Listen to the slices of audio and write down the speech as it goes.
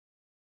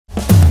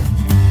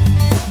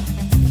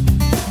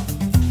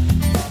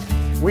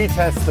we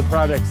test the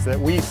products that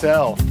we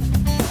sell.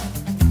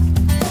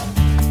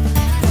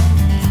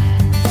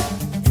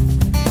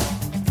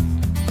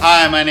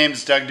 Hi, my name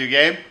is Doug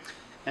Duguay,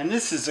 and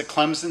this is a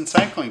Clemson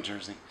cycling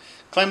jersey.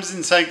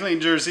 Clemson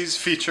cycling jerseys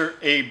feature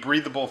a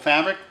breathable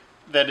fabric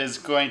that is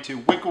going to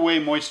wick away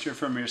moisture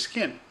from your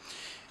skin.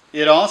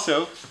 It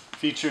also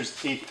features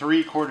a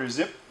 3/4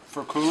 zip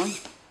for cooling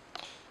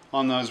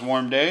on those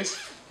warm days.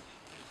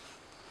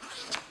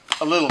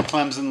 A little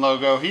Clemson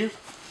logo here,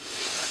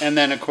 and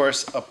then of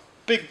course a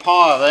big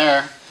paw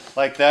there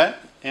like that,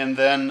 and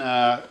then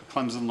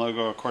Clemson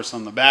logo of course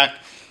on the back.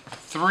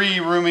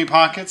 3 roomy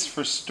pockets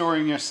for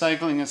storing your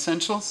cycling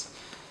essentials.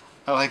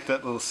 I like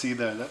that little C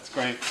there, that's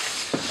great.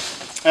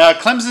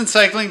 Clemson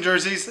cycling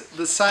jerseys,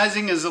 the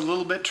sizing is a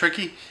little bit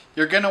tricky.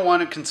 You're going to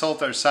want to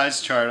consult our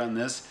size chart on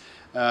this.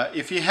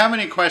 If you have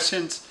any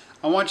questions,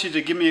 I want you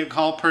to give me a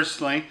call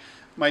personally.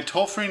 My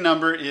toll-free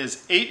number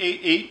is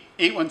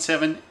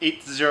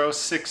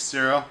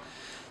 888-817-8060.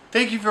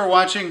 Thank you for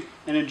watching,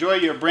 and enjoy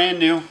your brand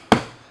new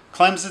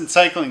Clemson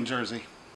cycling jersey.